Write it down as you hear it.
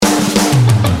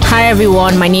Hi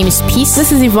everyone, my name is Peace.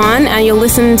 This is Yvonne, and you're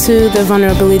listening to the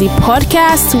Vulnerability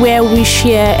Podcast, where we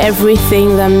share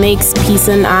everything that makes Peace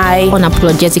and I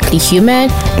unapologetically human.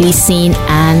 Listen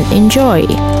and enjoy.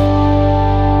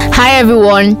 Hi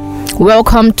everyone,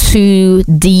 welcome to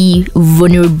the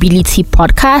Vulnerability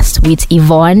Podcast with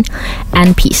Yvonne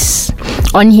and Peace.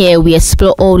 On here, we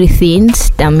explore all the things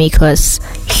that make us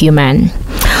human.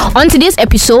 On today's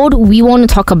episode, we want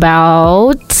to talk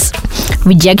about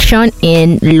rejection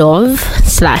in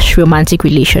love/romantic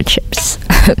relationships.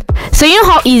 So you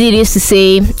know how easy it is to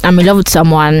say, I'm in love with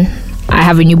someone, I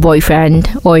have a new boyfriend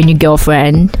or a new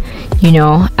girlfriend,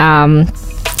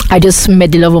 I just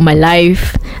met the love of my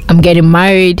life, I'm getting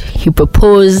married, he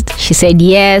proposed, she said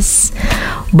yes,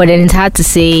 but then it's hard to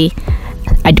say,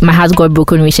 my heart got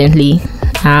broken recently.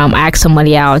 I asked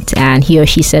somebody out and he or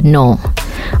she said no.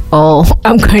 Or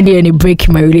I'm currently on a break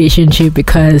in my relationship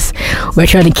because we're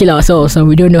trying to kill ourselves and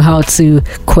we don't know how to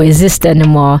coexist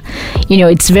anymore.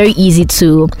 It's very easy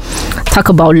to talk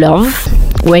about love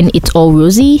when it's all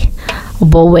rosy,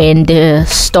 but when the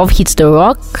stuff hits the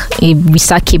rock, we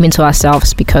start keeping to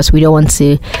ourselves because we don't want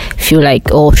to feel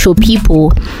like or show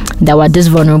people that we're this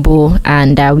vulnerable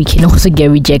and that we can also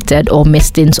get rejected or mess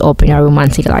things up in our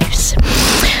romantic lives.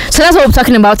 So that's what we're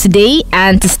talking about today.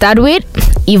 And to start with,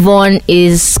 Yvonne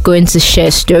is going to share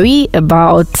a story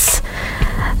about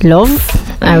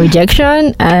love and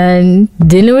rejection and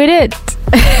dealing with it.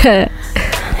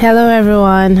 Hello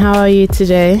everyone, how are you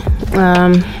today?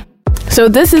 So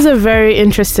this is a very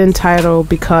interesting title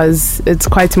because it's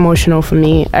quite emotional for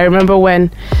me. I remember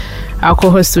when our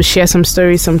co-host would share some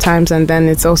stories sometimes, and then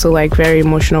it's also like very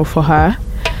emotional for her.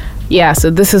 Yeah, so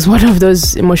this is one of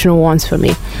those emotional ones for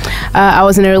me. I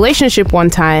was in a relationship one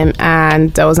time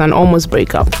and there was an almost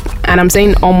breakup. And I'm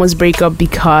saying almost breakup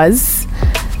because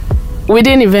we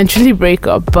didn't eventually break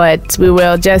up, but we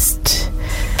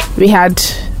had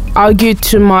argued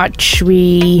too much.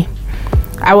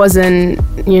 I wasn't,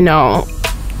 in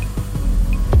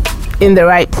the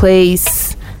right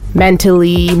place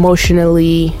mentally,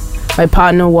 emotionally. My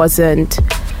partner wasn't.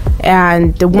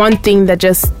 And the one thing that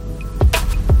just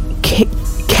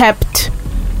kept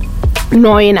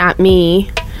gnawing at me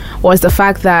was the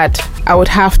fact that I would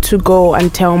have to go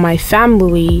and tell my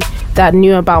family that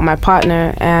knew about my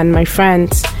partner and my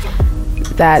friends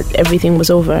that everything was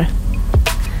over.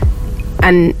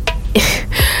 And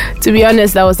to be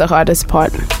honest, that was the hardest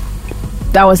part.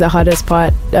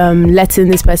 Letting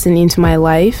this person into my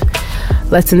life,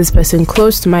 letting this person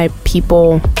close to my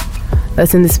people,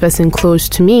 letting this person close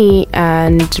to me,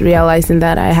 and realizing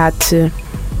that I had to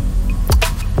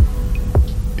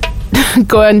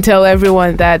go and tell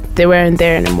everyone that they weren't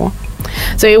there anymore.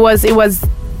 So it was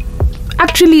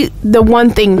actually the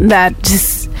one thing that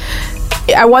just,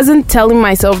 I wasn't telling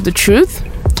myself the truth,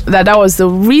 that was the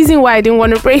reason why I didn't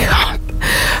want to break up.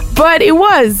 But it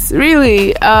was really,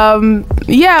 would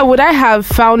I have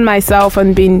found myself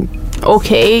and been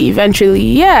okay eventually?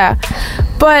 Yeah.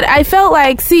 But I felt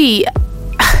like,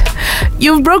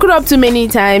 you've broken up too many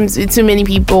times with too many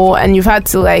people, and you've had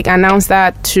to announce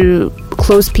that to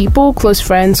close people, close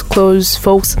friends, close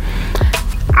folks.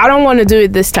 I don't want to do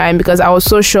it this time because I was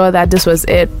so sure that this was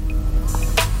it.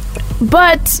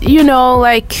 But,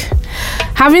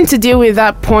 having to deal with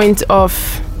that point of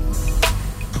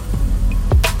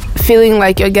feeling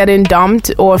like you're getting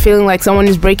dumped, or feeling like someone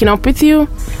is breaking up with you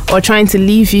or trying to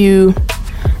leave you,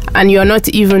 and you're not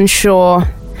even sure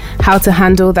how to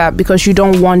handle that because you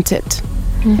don't want it.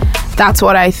 That's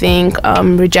what I think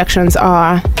rejections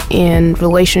are in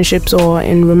relationships or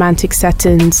in romantic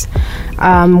settings,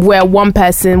 where one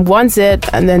person wants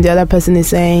it and then the other person is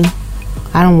saying,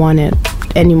 I don't want it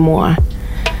anymore.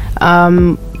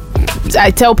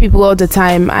 I tell people all the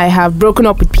time, I have broken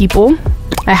up with people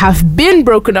I have been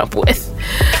broken up with,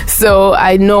 so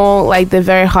I know the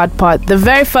very hard part. The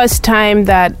very first time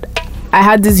that I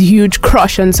had this huge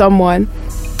crush on someone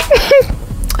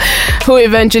who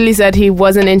eventually said he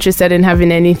wasn't interested in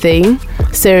having anything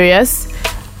serious,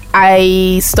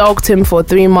 I stalked him for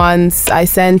 3 months. I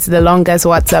sent the longest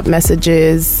WhatsApp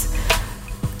messages.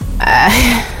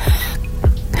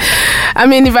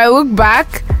 If I look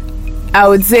back, I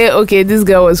would say, okay, this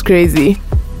girl was crazy.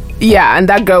 Yeah, and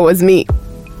that girl was me.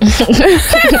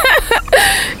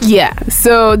 Yeah,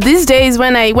 so these days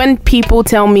when people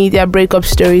tell me their breakup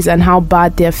stories and how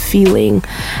bad they're feeling,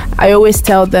 I always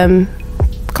tell them,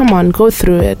 come on, go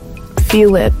through it,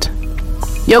 feel it.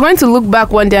 You're going to look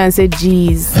back one day and say,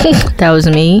 geez, that was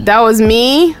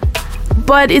me.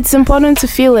 But it's important to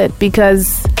feel it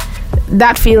because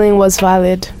that feeling was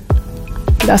valid.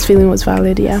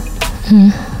 Yeah.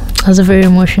 That's a very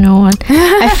emotional one.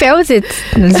 I felt it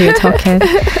as you were talking.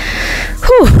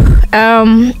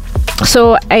 Whew.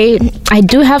 So I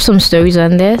do have some stories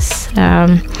on this.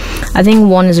 I think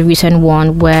one is a recent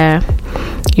one where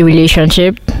a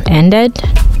relationship ended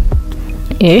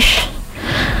ish.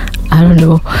 I don't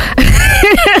know.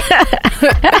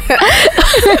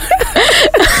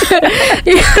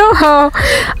 You know how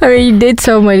you date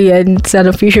somebody and it's an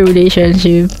official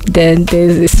relationship, then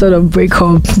there's this sort of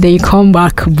breakup, then you come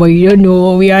back but you don't know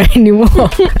where we are anymore.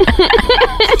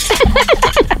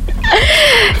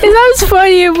 It sounds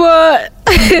funny, but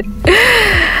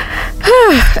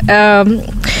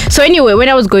so anyway, when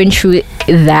I was going through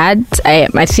that,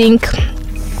 I think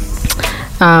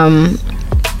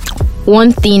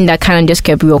one thing that kind of just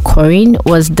kept reoccurring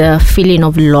was the feeling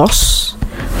of loss.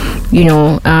 You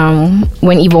know,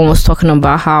 when Yvonne was talking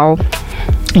about how,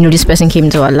 you know, this person came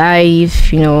into our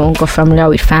life, you know, got familiar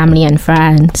with family and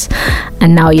friends,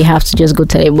 and now you have to just go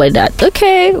tell everybody that,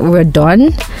 okay, we're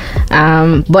done.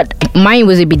 But mine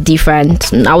was a bit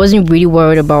different. I wasn't really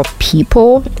worried about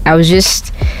people. I was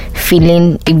just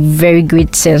feeling a very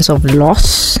great sense of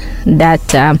loss,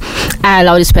 that I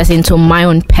allowed this person into my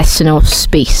own personal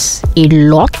space a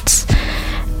lot,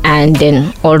 and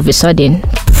then all of a sudden,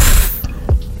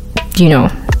 you know,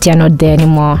 they're not there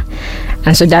anymore.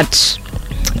 And so that's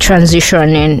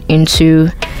transitioning into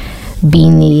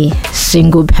being a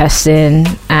single person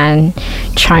and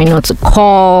trying not to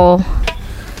call,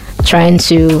 trying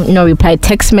to not reply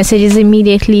text messages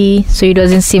immediately so it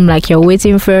doesn't seem like you're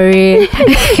waiting for it.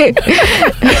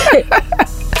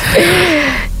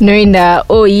 Knowing that,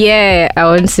 oh yeah, I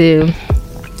want to,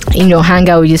 you know, hang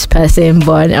out with this person,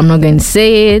 but I'm not going to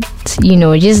say it. You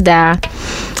know, just that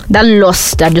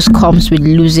loss that just comes with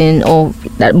losing, or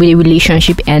that with a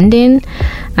relationship ending,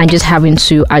 and just having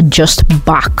to adjust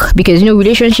back. Because, you know,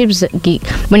 relationships,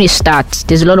 when it starts,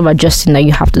 there's a lot of adjusting that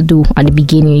you have to do at the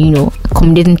beginning. You know,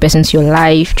 accommodating person to your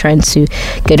life, trying to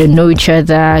get to know each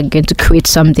other, get to create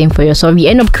something for yourself. You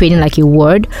end up creating like a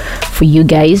word for you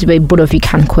guys where both of you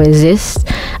can coexist.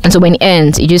 And so when it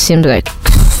ends, it just seems like,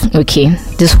 okay,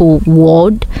 this whole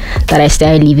world that I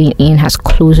started living in has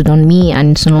closed on me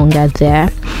and it's no longer there.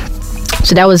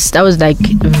 So that was like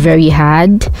very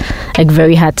hard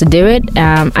to do it.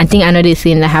 I think another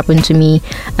thing that happened to me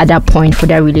at that point for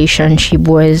that relationship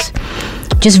was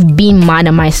just being mad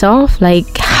at myself. Like,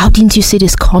 how didn't you see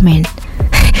this coming?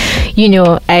 You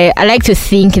know, I like to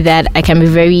think that I can be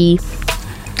very,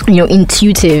 you know,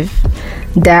 intuitive,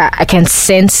 that I can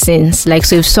sense things. Like,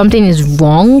 so if something is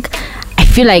wrong, I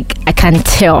feel like I can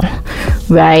tell,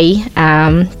 right?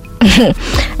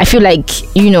 I feel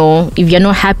like, you know, if you're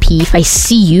not happy, if I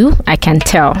see you, I can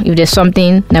tell if there's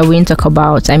something that we didn't talk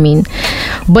about. I mean,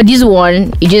 but this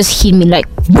one, it just hit me like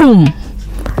boom,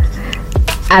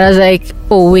 and I was like,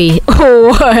 oh wait, oh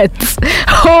what,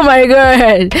 oh my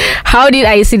god, how did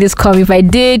I see this come? If I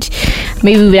did,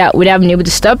 maybe we haven't been able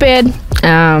to stop it.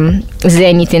 Is there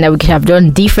anything that we could have done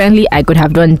differently? I could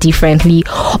have done differently,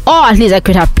 or at least I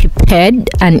could have prepared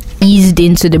and eased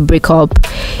into the breakup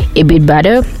a bit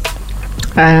better.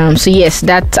 So yes,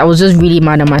 that I was just really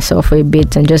mad at myself for a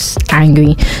bit and just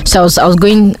angry. So I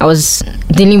was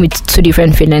dealing with two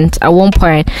different feelings. At one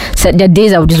point, so there are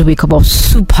days I would just wake up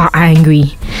super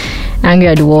angry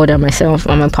at the world and myself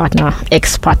and my partner,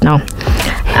 ex-partner.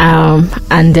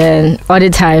 And then other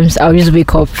times I'll just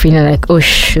wake up feeling like, oh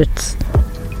shit,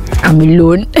 I'm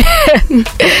alone.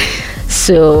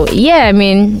 So yeah, I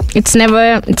mean, it's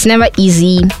never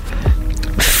easy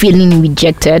feeling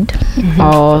rejected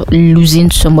or losing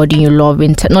somebody you love,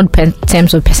 in not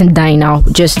terms of person dying out,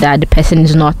 just that the person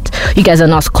is not, you guys are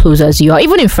not as close as you are.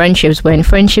 Even in friendships, when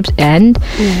friendships end,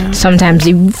 sometimes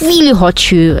they really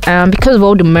hurt you because of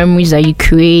all the memories that you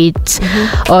create,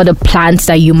 all the plans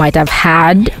that you might have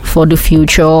had for the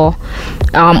future, all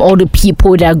the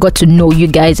people that got to know you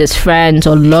guys as friends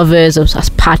or lovers or as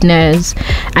partners,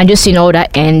 and just seeing all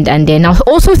that end. And then I was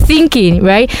also thinking,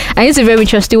 right, and it's a very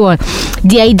interesting one,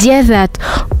 the idea that,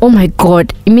 oh my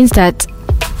god, it means that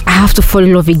I have to fall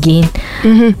in love again,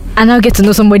 and I'll get to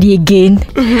know somebody again,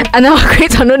 and I'll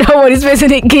create another one, this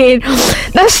person again.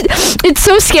 It's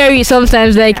so scary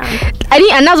sometimes. Like, I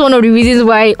think, and that's one of the reasons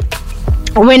why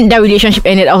when that relationship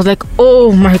ended, I was like,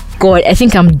 oh my god, I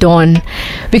think I'm done.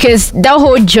 Because that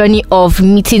whole journey of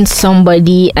meeting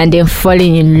somebody and then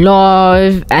falling in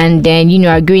love and then, you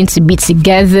know, agreeing to be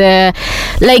together,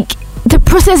 like, the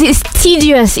process is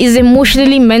tedious, is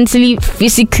emotionally, mentally,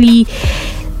 physically,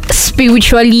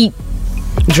 spiritually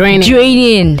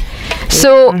draining.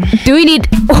 So doing it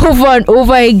over and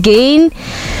over again,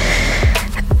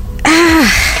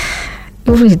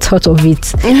 even the thought of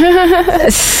it,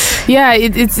 Yeah,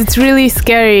 it's really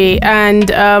scary. And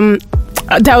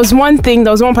there was one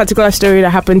particular story that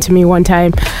happened to me one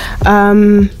time.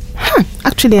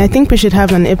 Actually, I think we should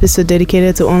have an episode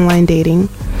dedicated to online dating.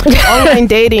 Online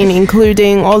dating,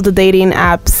 including all the dating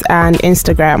apps and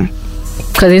Instagram.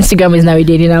 Because Instagram is now a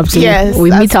dating app. So yes,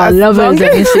 we meet our lovers on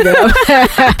Instagram.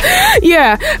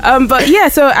 Yeah, but yeah.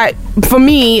 So for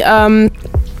me,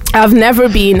 I've never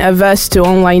been averse to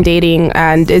online dating,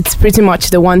 and it's pretty much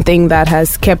the one thing that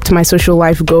has kept my social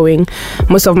life going.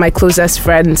 Most of my closest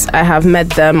friends, I have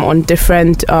met them on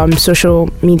different social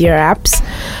media apps.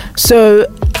 So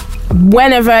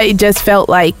whenever it just felt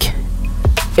like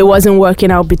it wasn't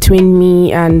working out between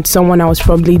me and someone I was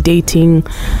probably dating,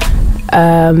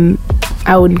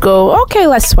 I would go, okay,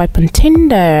 let's swipe on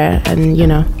Tinder and,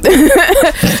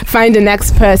 find the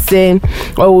next person.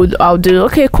 Or I'll do,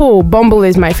 okay, cool. Bumble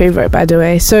is my favorite, by the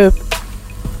way. So,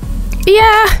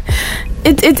 yeah,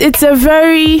 it's a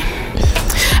very...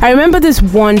 I remember this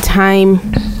one time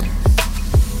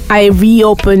I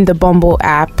reopened the Bumble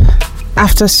app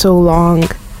after so long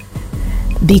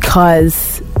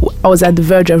because I was at the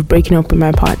verge of breaking up with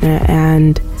my partner,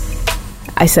 and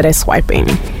I started swiping.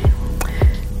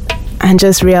 And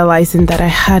just realizing that I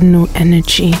had no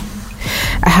energy.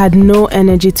 I had no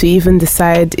energy to even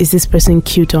decide, is this person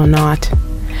cute or not?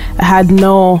 I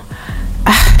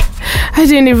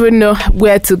didn't even know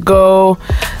where to go.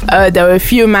 There were a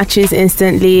few matches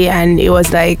instantly, and it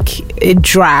was like a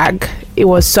drag. It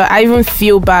was so I even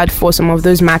feel bad for some of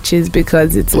those matches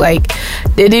because it's like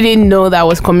they didn't know that I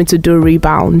was coming to do a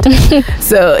rebound.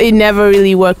 So it never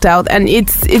really worked out. And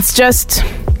it's just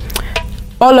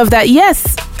all of that.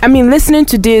 Yes, I mean, listening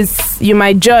to this, you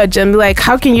might judge and be like,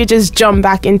 how can you just jump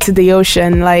back into the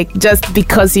ocean, like, just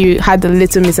because you had a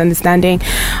little misunderstanding?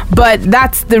 But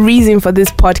that's the reason for this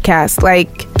podcast.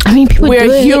 Like, I mean, people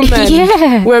we're human.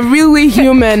 Yeah. We're really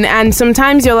human. And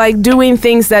sometimes you're like doing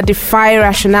things that defy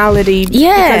rationality.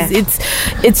 Yeah. Because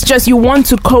it's just you want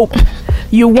to cope.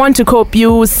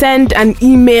 You send an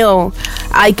email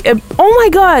like, oh my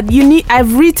God,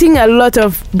 I've written a lot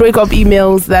of breakup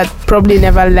emails that probably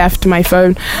never left my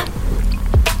phone.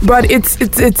 But it's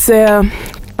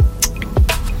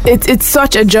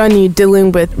such a journey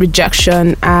dealing with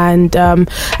rejection. And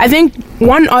I think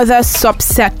one other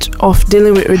subset of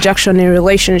dealing with rejection in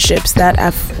relationships that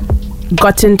I've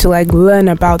gotten to like learn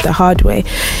about the hard way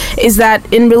is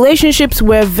that in relationships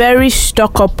we're very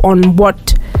stuck up on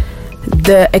what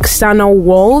the external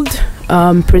world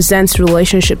presents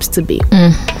relationships to be.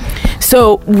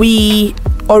 So we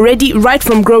already, right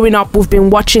from growing up, we've been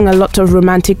watching a lot of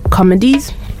romantic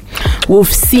comedies. We've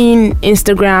seen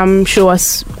Instagram show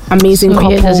us amazing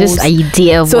couples. Yeah, there's this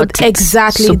idea of what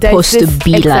exactly it's supposed to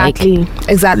be like.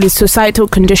 Exactly. Societal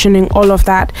conditioning, all of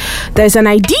that. There's an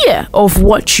idea of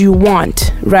what you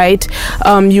want, right?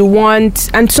 You want,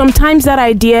 and sometimes that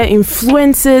idea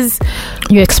influences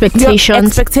your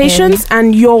expectations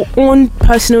and your own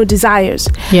personal desires.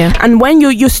 Yeah. And when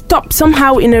you stop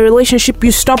somehow in a relationship,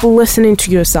 you stop listening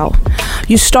to yourself.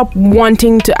 You stop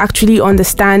wanting to actually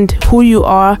understand who you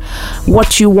are,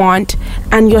 what you want,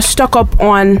 and you're stuck up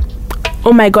on,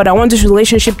 oh my God, I want this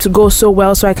relationship to go so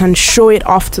well so I can show it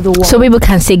off to the world. So people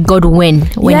can say God win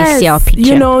when you see our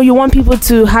picture. You want people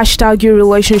to hashtag your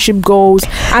relationship goals,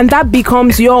 and that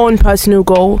becomes your own personal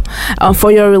goal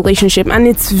for your relationship. And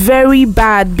it's very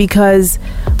bad because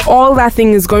all that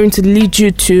thing is going to lead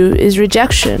you to is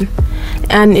rejection.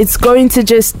 And it's going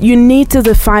to you need to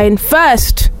define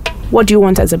first, what do you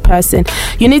want as a person?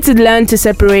 You need to learn to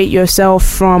separate yourself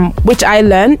from, which I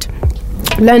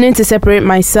learning to separate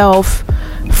myself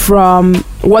from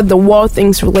what the world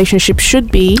thinks relationship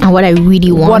should be and what I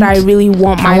really want. What I really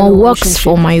want my and what relationship. works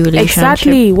for my relationship.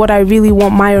 Exactly, what I really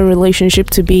want my relationship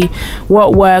to be,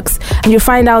 what works. And you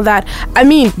find out that, I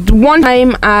mean, one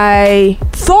time I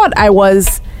thought I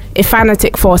was a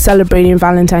fanatic for celebrating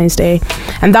Valentine's Day,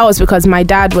 and that was because my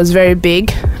dad was very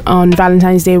big on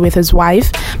Valentine's Day with his wife.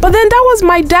 But then that was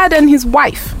my dad and his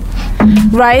wife,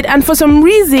 right? And for some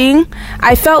reason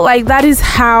I felt like that is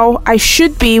how I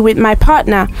should be with my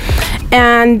partner,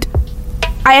 and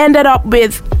I ended up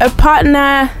with a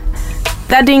partner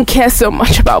that didn't care so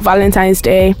much about Valentine's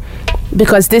Day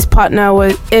because this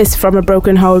partner is from a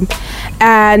broken home.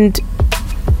 And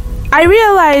I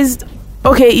realized,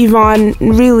 okay, Yvonne,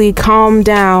 really calm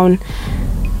down.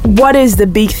 What is the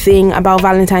big thing about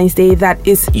Valentine's Day that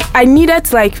is... I needed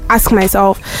to ask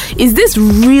myself, is this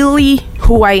really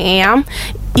who I am?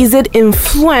 Is it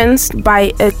influenced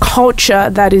by a culture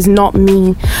that is not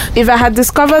me? If I had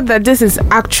discovered that this is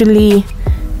actually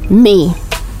me,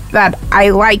 that I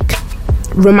like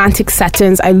romantic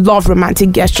settings, I love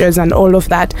romantic gestures and all of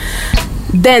that,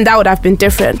 then that would have been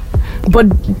different. But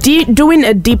doing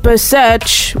a deeper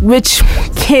search, which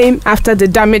came after the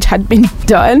damage had been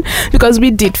done, because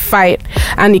we did fight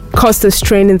and it caused a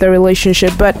strain in the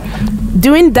relationship, but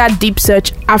doing that deep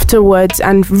search afterwards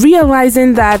and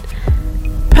realizing that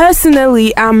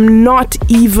personally I'm not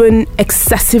even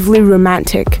excessively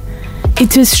romantic.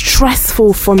 It is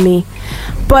stressful for me,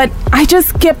 but I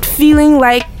just kept feeling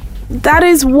like that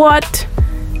is what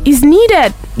is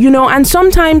needed, and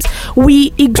sometimes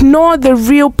we ignore the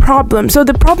real problem. So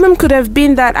the problem could have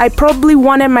been that I probably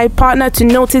wanted my partner to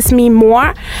notice me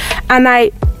more, and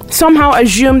I somehow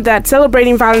assumed that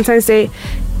celebrating Valentine's Day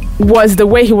was the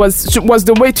way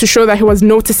to show that he was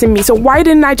noticing me. So why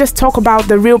didn't I just talk about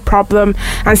the real problem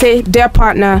and say, dear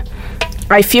partner,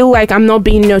 I feel like I'm not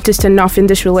being noticed enough in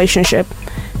this relationship.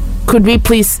 Could we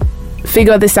please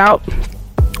figure this out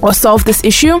or solve this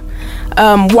issue?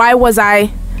 Why was I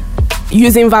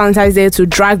using Valentine's Day to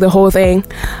drag the whole thing?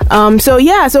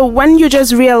 So when you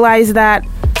just realize that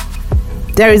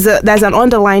there's an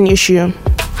underlying issue,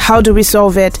 how do we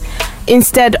solve it?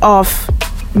 Instead of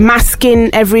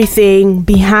masking everything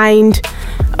behind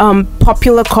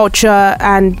popular culture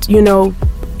and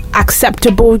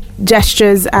acceptable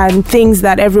gestures and things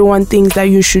that everyone thinks that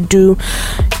you should do,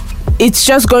 it's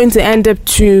just going to end up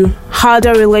to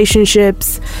harder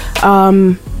relationships,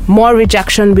 more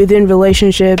rejection within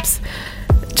relationships,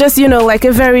 just like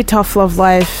a very tough love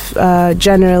life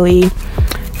generally.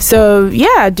 So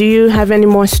yeah, do you have any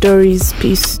more stories,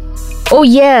 Peace? Oh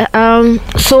yeah.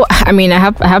 So I mean, I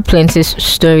have plenty of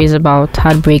stories about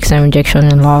heartbreaks and rejection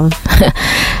in love.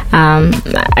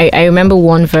 I remember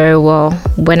one very well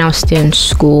when I was still in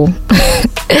school.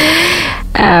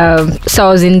 So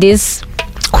I was in this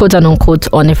quote unquote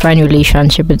undefined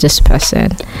relationship with this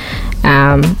person,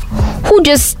 who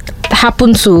just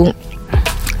happened to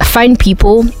find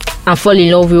people and fall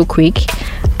in love real quick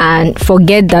and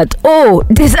forget that, oh,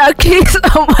 there's actually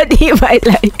somebody in my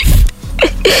life.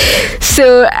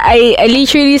 So I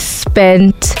literally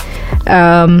spent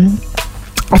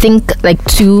I think like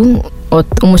 2 or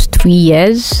almost 3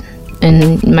 years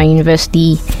in my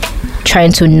university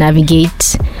trying to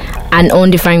navigate an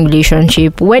undefined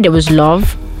relationship where there was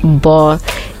love, but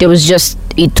there was just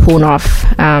a tone of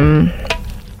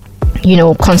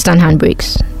constant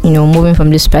handbrakes, moving from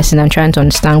this person and trying to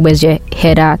understand where's your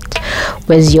head at,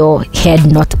 where's your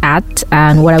head not at,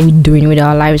 and what are we doing with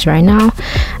our lives right now.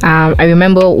 I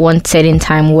remember one certain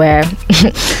time where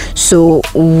so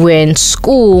we're in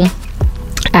school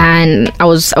and I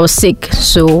was sick,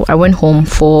 so I went home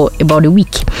for about a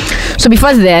week. So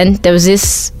before then, there was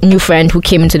this new friend who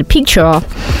came into the picture. I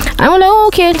was like, oh,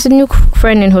 okay, it's a new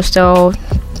friend in hostel,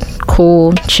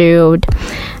 cool, chilled.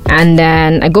 And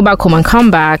then I go back home and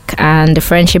come back, and the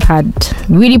friendship had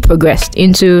really progressed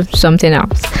into something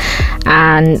else.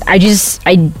 And I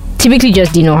typically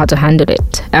just didn't know how to handle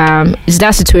it. It's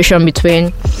that situation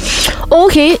between,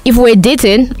 okay, if we're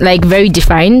dating, like very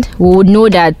defined, we would know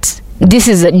that this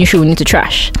is an issue we need to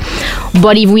trash.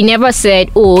 But if we never said,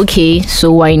 oh, okay,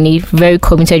 so we're in a very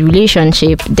committed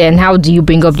relationship, then how do you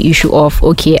bring up the issue of,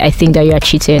 okay, I think that you are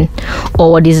cheating,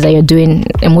 or what is it that you're doing,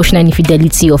 emotional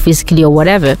infidelity or physically or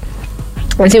whatever.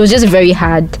 And so it was just a very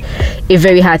hard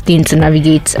thing to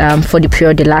navigate for the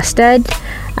period it lasted.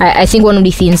 I think one of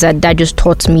the things that just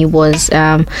taught me was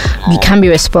you can be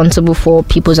responsible for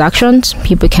people's actions.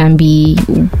 People can be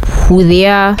who they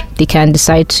are. They can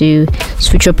decide to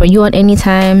switch up on you at any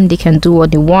time. They can do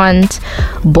what they want,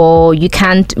 but you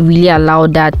can't really allow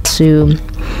that to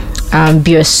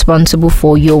be responsible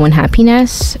for your own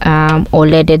happiness, or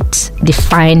let it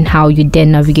define how you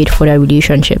then navigate further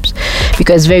relationships.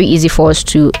 Because it's very easy for us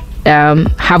to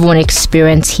have one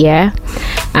experience here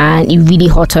and it really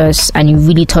hurt us and it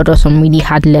really taught us some really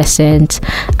hard lessons,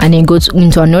 and then go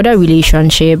into another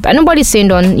relationship, and nobody's saying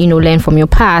don't learn from your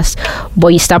past, but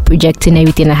you start projecting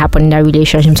everything that happened in that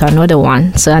relationship to another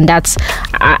one. So, and that's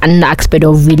an aspect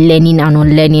of relearning and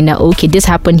unlearning, that okay, this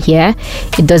happened here,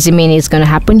 it doesn't mean it's going to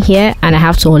happen here, and I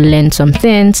have to unlearn some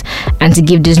things and to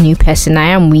give this new person I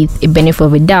am with a benefit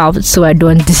of a doubt, so I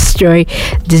don't destroy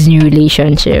this new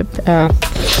relationship.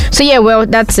 So yeah, well,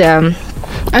 that's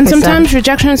and sometimes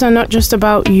rejections are not just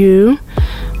about you.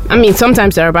 I mean,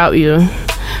 sometimes they're about you,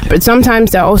 but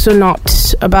sometimes they're also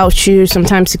not about you.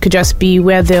 Sometimes it could just be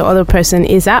where the other person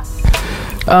is at.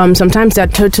 Sometimes they're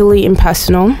totally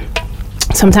impersonal.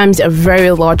 Sometimes they're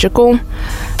very logical.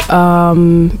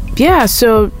 So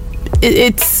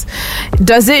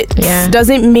does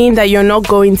it mean that you're not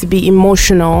going to be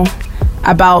emotional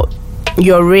about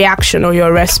your reaction or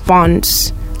your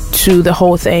response to the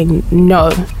whole thing?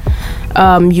 No.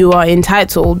 you are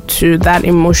entitled to that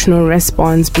emotional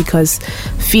response because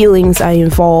feelings are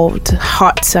involved,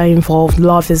 hearts are involved,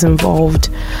 love is involved.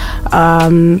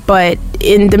 But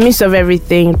in the midst of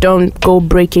everything, don't go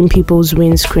breaking people's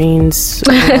windscreens,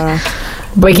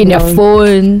 breaking their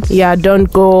phones. Yeah,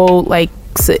 don't go like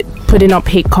putting up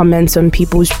hate comments on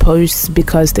people's posts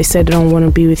because they said they don't want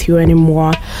to be with you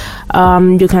anymore.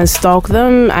 You can stalk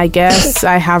them, I guess.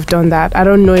 I have done that. I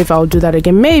don't know if I'll do that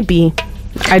again. Maybe.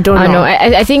 I don't know.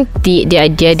 I think the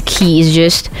idea, the key is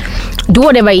just do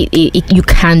whatever you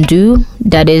can do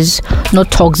that is not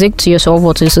toxic to yourself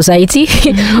or to society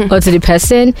or to the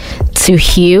person to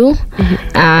heal.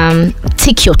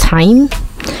 Take your time,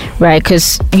 right?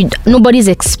 Because nobody's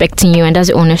expecting you, and that's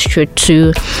the honest truth,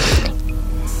 to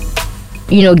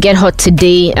get hurt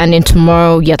today and then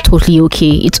tomorrow you're totally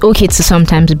okay. It's okay to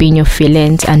sometimes be in your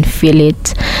feelings and feel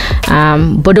it,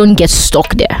 but don't get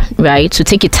stuck there, right? So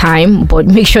take your time, but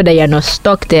make sure that you're not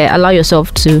stuck there. Allow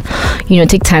yourself to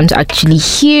take time to actually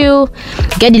heal,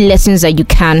 get the lessons that you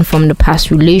can from the past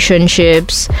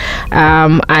relationships,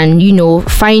 and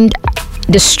find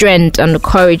the strength and the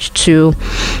courage to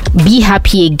be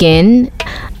happy again,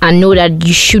 and know that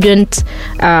you shouldn't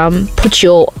put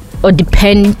your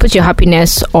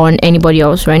happiness on anybody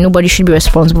else, right? Nobody should be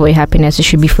responsible for your happiness. It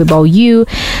should be for about you.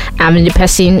 And the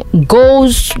person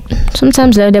goes,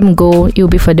 sometimes let them go. It will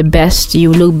be for the best.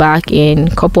 You look back in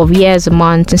a couple of years, a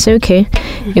month, and say, okay,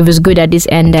 it was good that this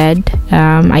ended.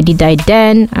 I did die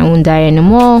then. I won't die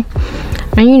anymore.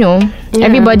 And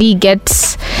everybody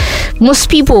gets, most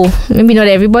people, maybe not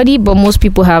everybody, but most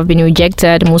people have been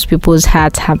rejected. Most people's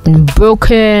hearts have been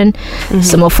broken.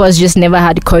 Some of us just never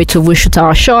had the courage to shoot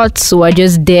our shots, so we're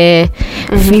just there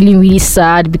feeling really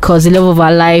sad because the love of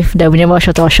our life that we never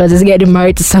shot our shots is getting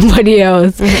married to somebody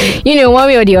else. One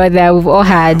way or the other, we've all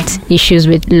had issues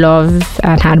with love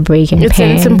and heartbreak and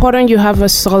pain. It's important you have a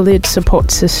solid support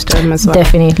system as well.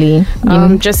 Definitely.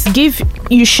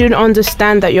 You should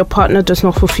understand that your partner does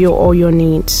not fulfill all your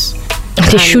needs.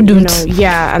 They shouldn't.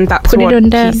 And that's what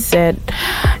he said.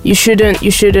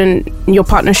 Your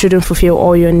partner shouldn't fulfill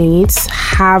all your needs.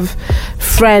 Have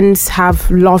friends,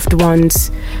 have loved ones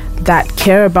that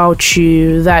care about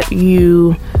you, that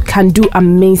you can do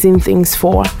amazing things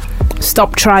for.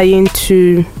 Stop trying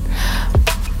to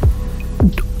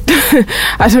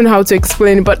I don't know how to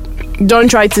explain it, but don't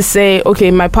try to say, okay,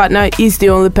 my partner is the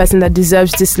only person that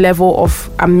deserves this level of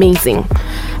amazing.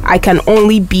 I can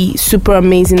only be super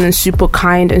amazing and super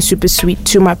kind and super sweet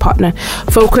to my partner.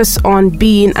 Focus on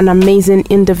being an amazing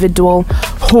individual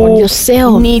who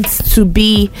needs to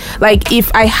be like,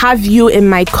 if I have you in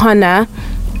my corner,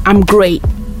 I'm great.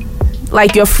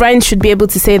 Like, your friends should be able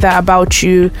to say that about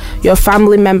you. Your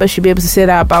family members should be able to say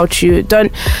that about you.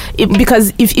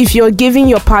 Because if you're giving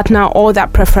your partner all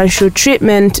that preferential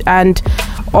treatment then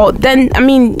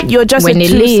you're just a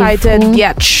two-sided really.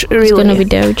 It's gonna be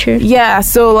very true. Yeah,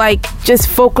 so just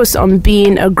focus on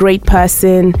being a great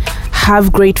person.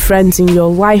 Have great friends in your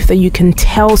life that you can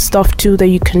tell stuff to, that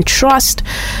you can trust.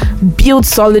 Build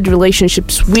solid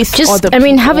relationships with other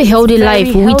people. Have a healthy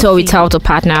life with or without a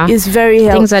partner. It's very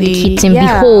healthy. Things are the key thing. Be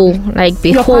whole,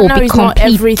 your whole, partner be is complete. Not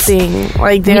everything.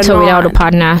 With or without a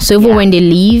partner. So even when they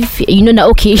leave, you know that,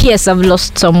 okay, yes, I've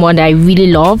lost someone that I really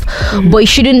love, but you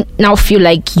shouldn't now feel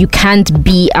like you can't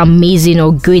be amazing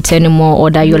or great anymore,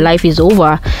 or that your life is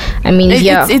over.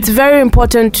 It's very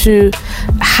important to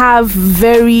have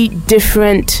very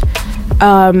different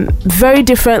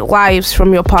lives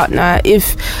from your partner.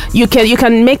 If you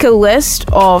can make a list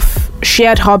of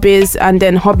shared hobbies and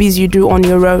then hobbies you do on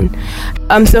your own.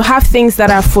 So have things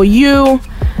that are for you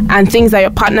and things that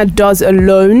your partner does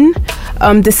alone.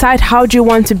 Decide, how do you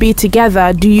want to be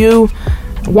together? Do you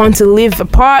want to live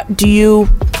apart? Do you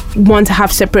want to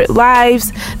have separate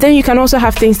lives? Then you can also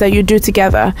have things that you do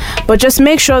together, but just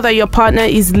make sure that your partner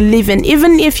is living.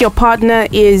 Even if your partner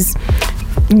is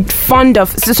fond of,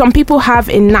 so some people have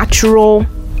a natural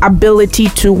ability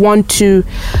to want to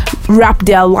wrap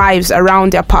their lives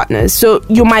around their partners. So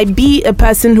you might be a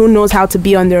person who knows how to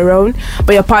be on their own,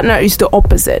 but your partner is the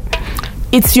opposite.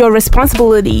 It's your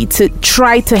responsibility to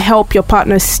try to help your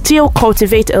partner still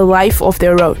cultivate a life of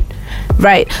their own.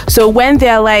 Right. So when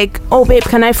they're like, oh babe,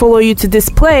 can I follow you to this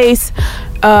place?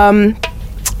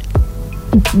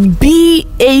 Be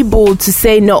able to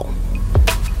say no.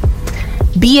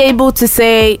 Be able to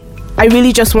say, I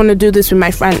really just want to do this with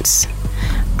my friends.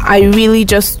 I really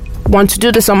just want to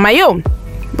do this on my own.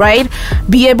 Right?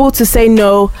 Be able to say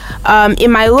no. It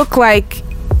might look like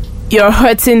you're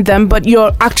hurting them, but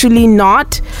you're actually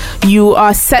not. You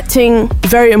are setting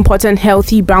very important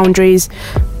healthy boundaries.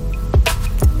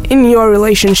 in your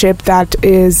relationship that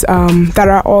is that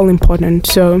are all important.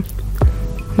 So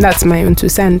that's my own 2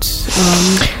 cents.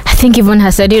 I think Yvonne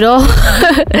has said it all.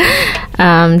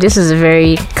 This is a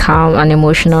very calm and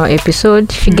emotional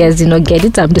episode. If you guys did not get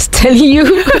it, I'm just telling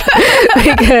you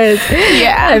because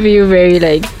I feel very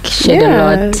like shed a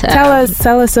lot.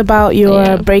 Tell us about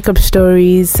your breakup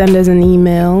stories. Send us an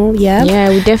email. Yeah,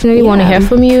 we definitely want to hear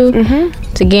from you.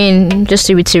 Again, just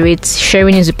to reiterate,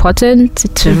 sharing is important.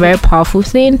 It's a very powerful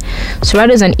thing. So write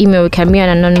us an email. It can be an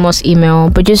anonymous email,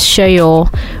 but just share your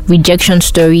rejection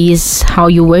stories, how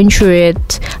you went through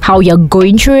it, how you're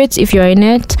going through it if you're in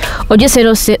it, or just send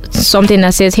us something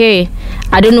that says, hey,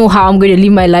 I don't know how I'm going to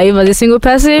live my life as a single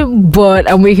person, but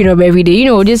I'm waking up every day.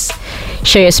 Just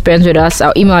share your experience with us.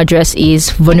 Our email address is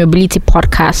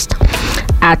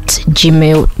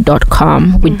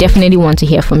vulnerabilitypodcast@gmail.com. We definitely want to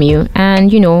hear from you,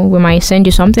 and we might send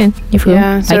you something if you so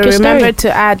like your remember story.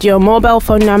 to add your mobile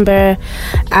phone number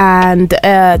and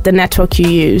the network you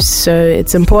use. So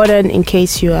it's important in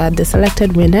case you are the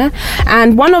selected winner.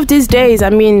 And one of these days,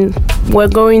 we're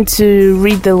going to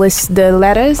read the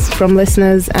letters from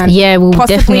listeners, and we'll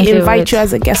possibly definitely invite you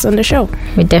as a guest on the show.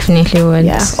 We definitely would.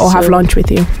 Or have lunch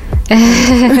with you.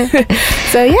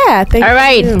 So thank you. All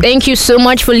right, thank you so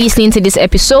much for listening to this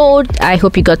episode. I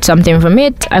hope you got something from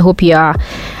it. I hope you are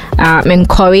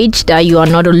encouraged that you are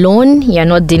not alone. You are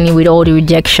not dealing with all the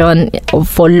rejection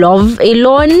for love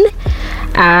alone.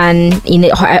 And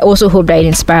I also hope that it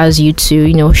inspires you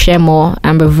to share more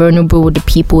and be vulnerable with the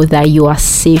people that you are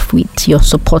safe with, your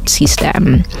support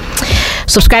system.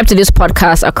 Subscribe to this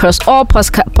podcast across all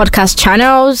podcast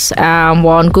channels.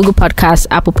 We're on Google Podcasts,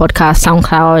 Apple Podcasts,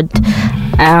 SoundCloud,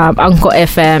 Anchor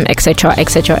FM, etc.,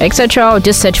 etc., etc.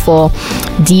 Just search for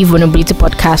The Vulnerability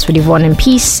Podcast with Yvonne and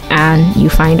Peace, and you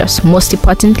find us. Most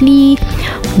importantly,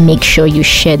 make sure you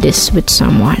share this with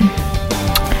someone.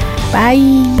 Bye.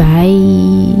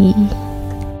 Bye.